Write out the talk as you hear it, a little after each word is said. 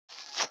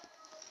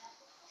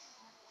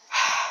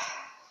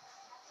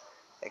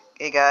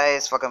Hey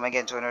guys, welcome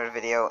again to another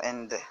video,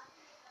 and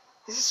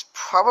this is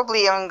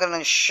probably I'm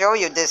gonna show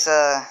you this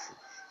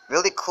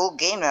really cool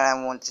game that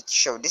I wanted to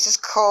show. This is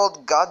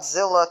called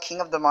Godzilla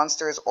King of the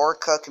Monsters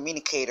ORCA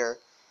Communicator.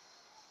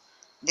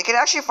 You can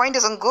actually find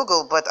this on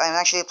Google, but I'm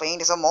actually playing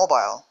this on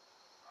mobile.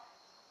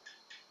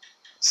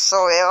 So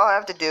all I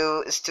have to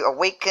do is to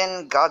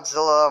awaken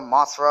Godzilla,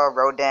 Mothra,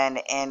 Rodan,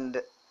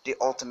 and the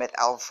ultimate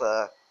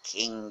alpha,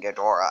 King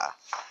Ghidorah.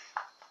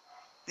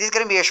 This is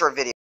gonna be a short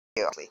video,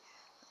 actually.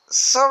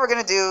 So what we're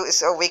gonna do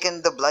is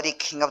awaken the bloody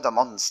king of the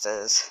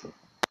monsters.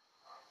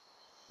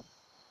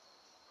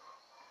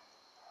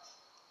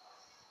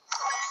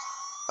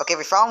 Okay,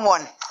 we found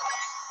one.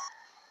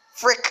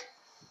 Frick!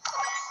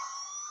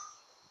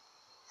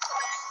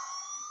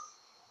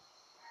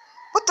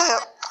 What the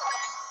hell?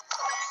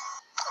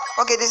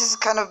 Okay, this is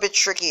kind of a bit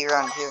tricky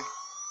around here.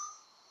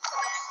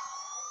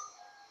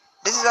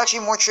 This is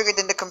actually more tricky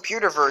than the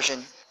computer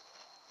version.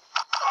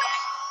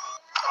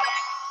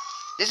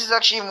 This is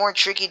actually more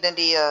tricky than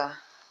the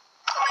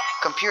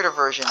computer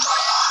version.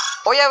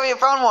 Oh yeah, we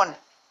found one!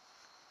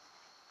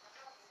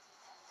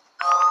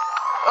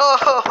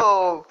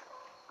 Oh!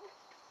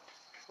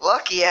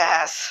 Lucky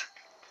ass!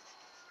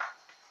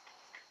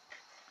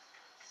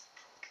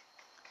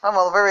 I'm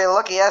a very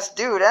lucky ass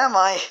dude, am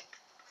I?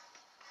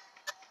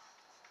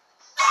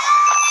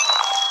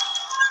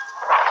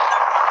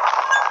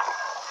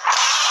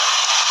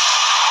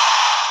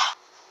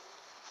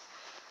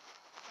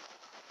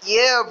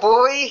 Yeah,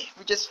 boy!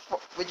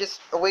 We just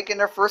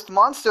awakened our first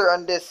monster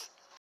on this.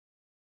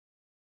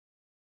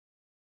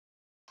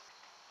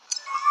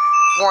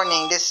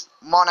 Warning, this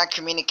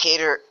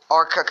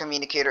ORCA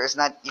Communicator is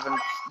not even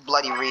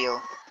bloody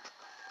real.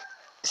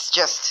 It's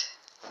just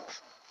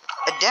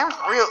a damn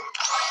real,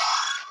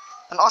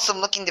 an awesome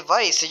looking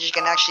device that you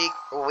can actually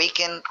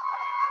awaken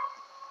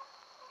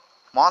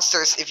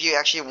monsters if you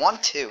actually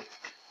want to.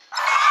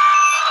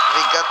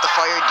 We got the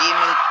Fire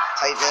Demon,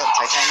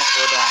 Titanus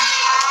Rodan.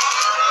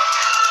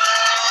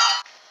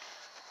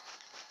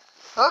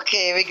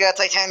 Okay, we got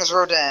Titanus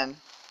Rodan.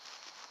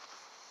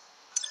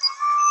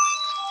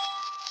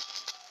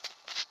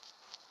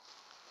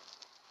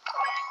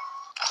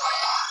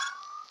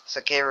 It's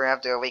okay, we're gonna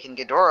have to awaken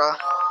Ghidorah.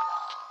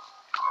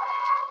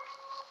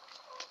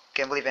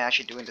 Can't believe I'm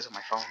actually doing this on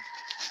my phone.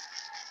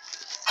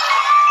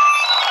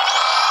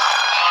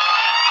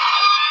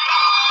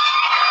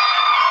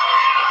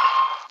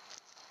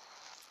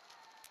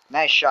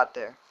 Nice shot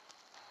there.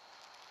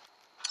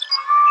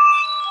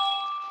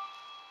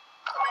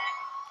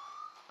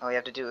 All you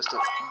have to do is to...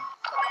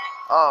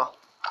 Oh.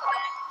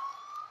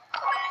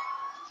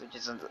 So you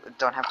just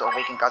don't have to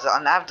awaken Godzilla.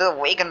 And I have to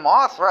awaken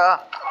Mothra!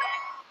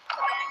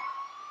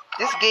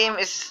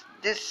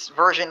 This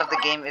version of the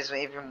game is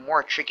even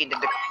more tricky than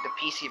the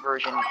PC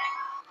version.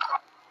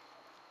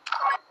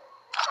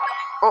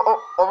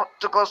 Oh,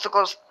 too close, too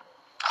close.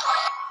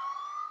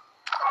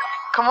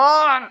 Come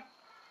on!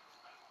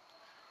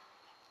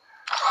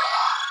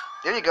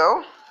 There you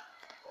go.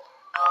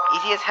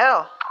 Easy as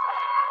hell.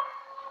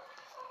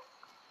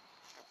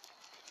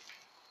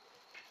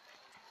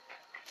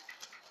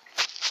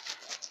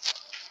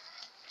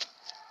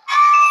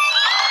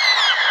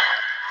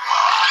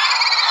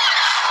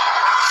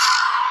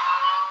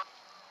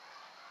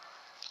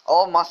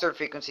 All monster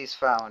frequencies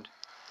found.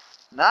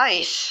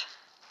 Nice!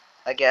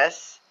 I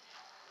guess.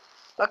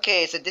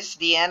 Okay, so this is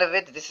the end of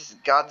it. This is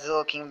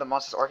Godzilla King of the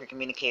Monsters ORCA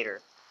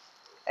Communicator.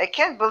 I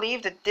can't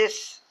believe that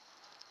this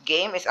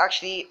game is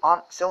actually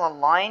still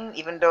online,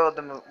 even though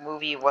the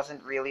movie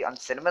wasn't really on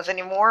cinemas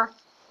anymore.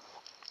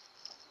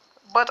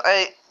 But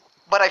I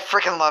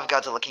freaking love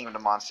Godzilla King of the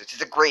Monsters.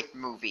 It's a great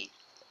movie.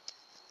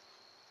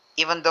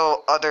 Even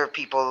though other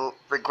people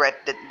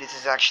regret that this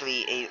is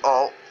actually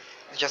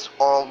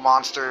all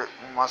monsters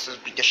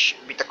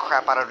beat the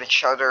crap out of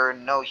each other.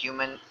 No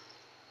human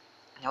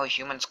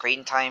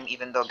screen time.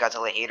 Even though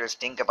Godzilla haters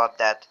think about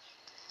that,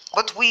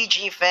 but we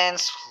G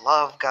fans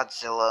love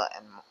Godzilla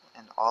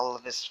and all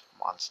of his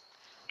monsters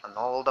and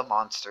all the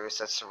monsters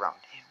that surround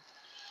him.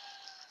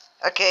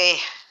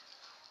 Okay,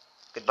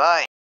 goodbye.